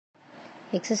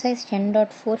Exercise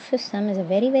 10.4 fifth sum is a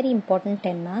very important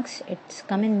 10 marks. It's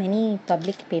come in many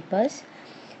public papers.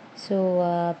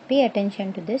 So pay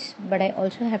attention to this. But I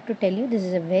also have to tell you this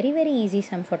is a very easy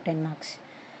sum for 10 marks.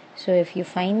 So if you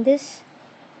find this,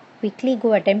 quickly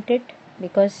go attempt it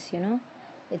because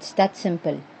it's that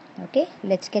simple. Okay,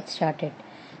 let's get started.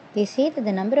 They say that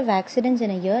the number of accidents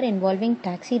in a year involving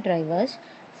taxi drivers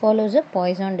follows a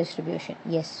Poisson distribution.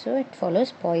 Yes, so it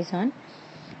follows Poisson.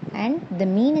 And the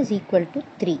mean is equal to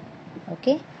 3.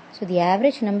 Okay, so the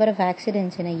average number of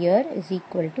accidents in a year is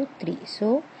equal to 3.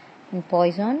 So in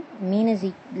Poisson, mean is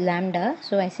lambda,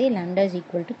 so I say lambda is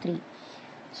equal to 3.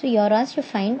 So you are asked to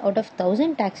find out of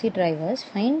 1000 taxi drivers,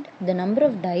 find the number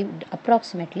of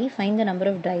approximately find the number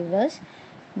of drivers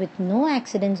with no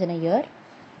accidents in a year,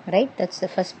 right? That's the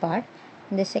first part.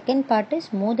 And the second part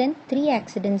is more than 3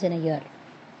 accidents in a year,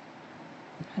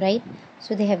 right?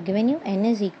 So they have given you n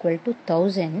is equal to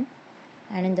 1000,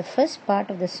 and in the first part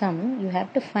of the sum you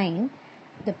have to find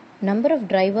the number of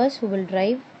drivers who will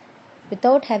drive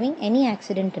without having any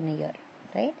accident in a year,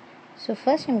 right? So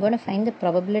first I'm going to find the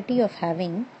probability of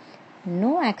having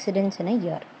no accidents in a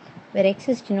year, where x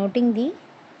is denoting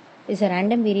is a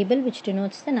random variable which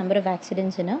denotes the number of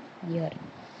accidents in a year.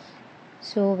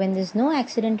 So when there's no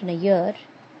accident in a year,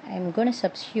 I'm going to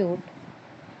substitute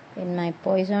in my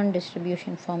Poisson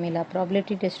distribution formula,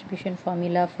 probability distribution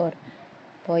formula for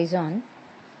Poisson,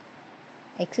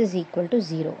 x is equal to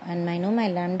 0, and I know my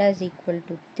lambda is equal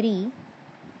to 3.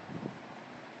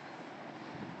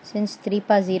 Since 3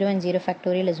 power 0 and 0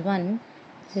 factorial is 1,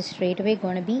 this is straight away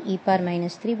going to be e power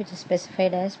minus 3, which is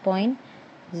specified as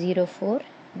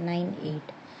 0.0498.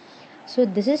 So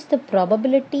this is the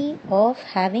probability of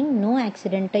having no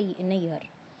accident in a year.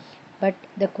 But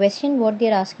the question what they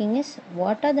are asking is,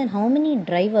 how many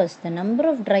drivers, the number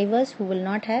of drivers who will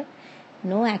not have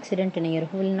no accident in a year,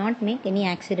 who will not make any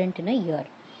accident in a year.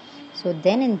 So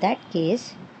then in that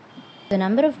case, the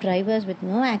number of drivers with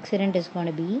no accident is going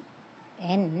to be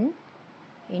n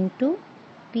into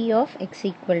p of x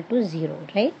equal to 0,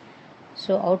 right?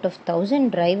 So out of 1000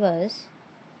 drivers,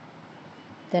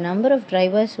 the number of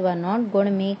drivers who are not going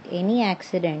to make any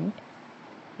accident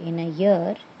in a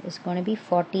year is going to be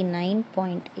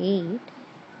 49.8,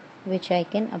 which I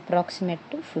can approximate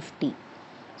to 50.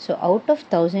 So out of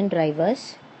 1000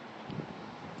 drivers,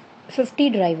 50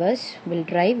 drivers will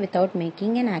drive without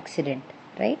making an accident,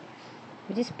 right?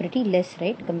 Which is pretty less,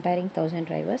 right, comparing 1000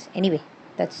 drivers. Anyway,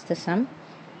 that's the sum.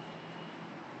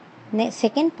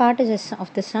 Second part of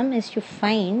the sum is to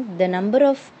find the number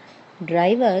of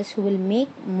drivers who will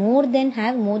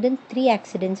have more than 3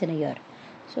 accidents in a year.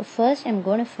 So first I'm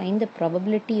going to find the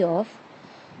probability of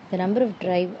the number of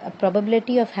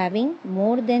probability of having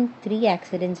more than 3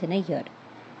 accidents in a year.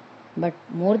 But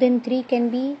more than 3 can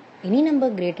be any number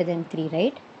greater than 3,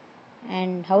 right?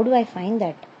 And how do I find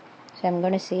that? So I'm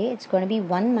going to say it's going to be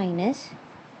 1 minus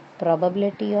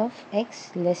probability of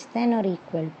x less than or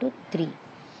equal to 3.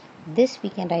 This we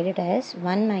can write it as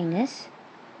 1 minus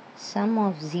sum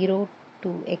of 0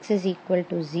 to x is equal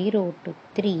to 0 to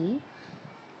 3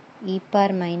 e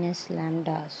power minus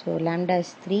lambda. So lambda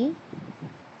is 3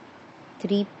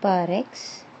 power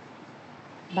x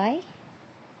by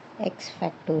x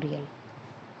factorial,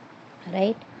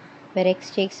 right? Where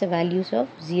x takes the values of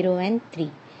 0 and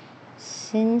 3.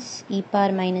 Since e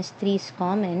power minus 3 is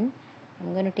common,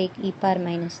 I'm going to take e power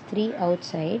minus 3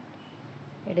 outside.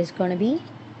 It is going to be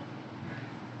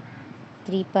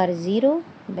 3 power 0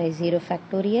 by 0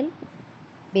 factorial.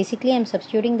 Basically, I am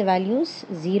substituting the values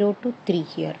 0 to 3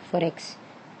 here for x.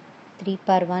 3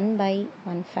 power 1 by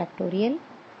 1 factorial,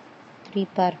 3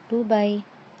 power 2 by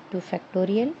 2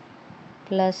 factorial,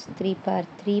 plus 3 power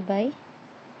 3 by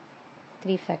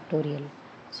 3 factorial.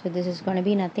 So this is going to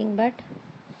be nothing but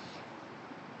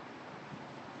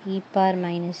e power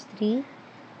minus 3.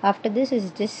 After this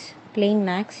is just plain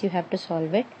max, you have to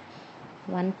solve it.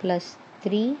 1 plus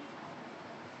 3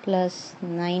 plus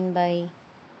 9 by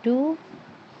 2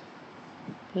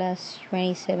 plus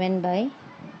 27 by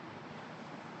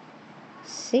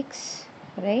 6,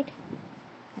 right?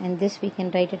 And this we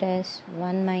can write it as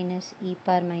 1 minus e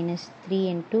power minus 3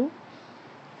 into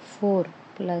 4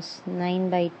 plus 9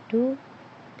 by 2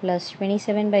 plus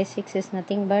 27 by 6 is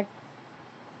nothing but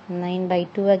 9 by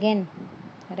 2 again,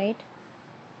 right?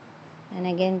 And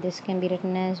again this can be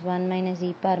written as 1 minus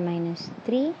e power minus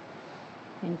 3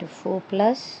 into 4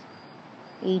 plus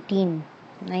 18.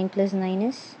 9 plus 9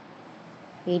 is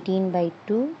 18 by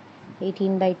 2.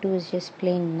 18 by 2 is just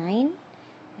plain 9,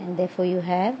 and therefore you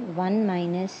have 1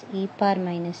 minus e power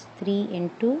minus 3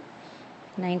 into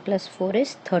 9 plus 4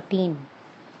 is 13.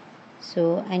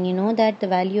 So, and you know that the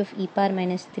value of e power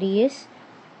minus 3 is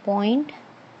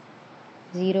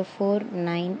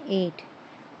 0.0498,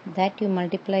 that you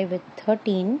multiply with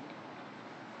 13,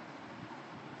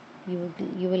 you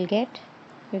get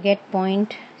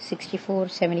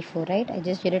 0.6474, right? I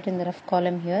just did it in the rough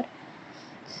column here.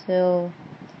 So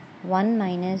 1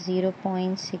 minus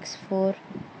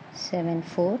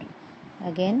 0.6474,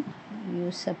 again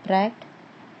you subtract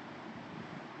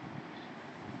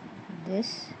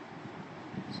this,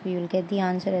 so you will get the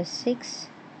answer as 6,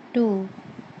 2,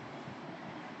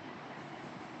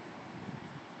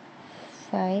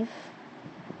 5,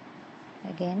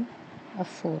 again a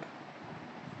 4,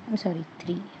 I'm sorry,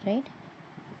 3, right?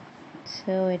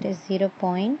 So it is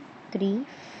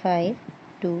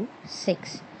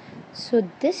 0.3526. So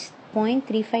this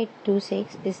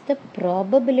 0.3526 is the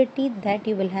probability that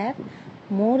you will have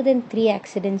more than 3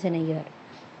 accidents in a year.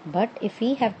 But if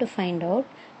we have to find out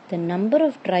the number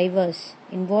of drivers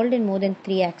involved in more than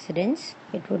 3 accidents,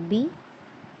 it would be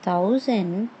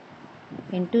 1000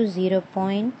 into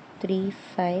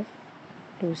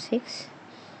 0.3526,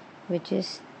 which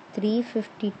is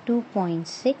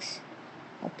 352.6,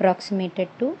 approximated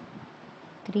to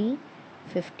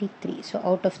 353. So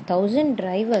out of 1000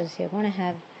 drivers, you're going to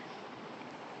have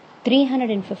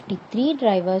 353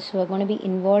 drivers who are going to be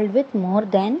involved with more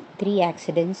than 3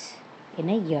 accidents in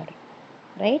a year,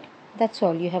 right? That's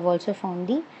all. You have also found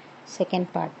the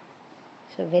second part.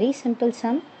 So very simple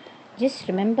sum. Just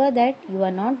remember that you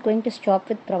are not going to stop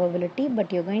with probability,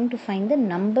 but you're going to find the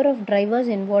number of drivers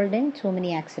involved in so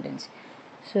many accidents.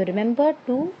 So remember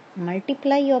to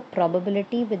multiply your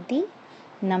probability with the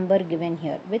number given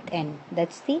here with n.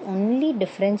 That's the only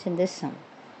difference in this sum,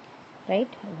 right?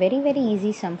 Very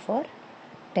easy sum for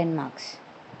 10 marks.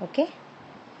 Okay,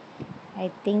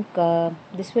 I think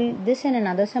this and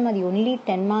another sum are the only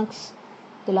 10 marks.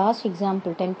 The last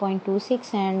example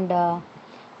 10.26 and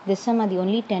this sum are the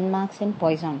only 10 marks in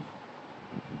Poisson.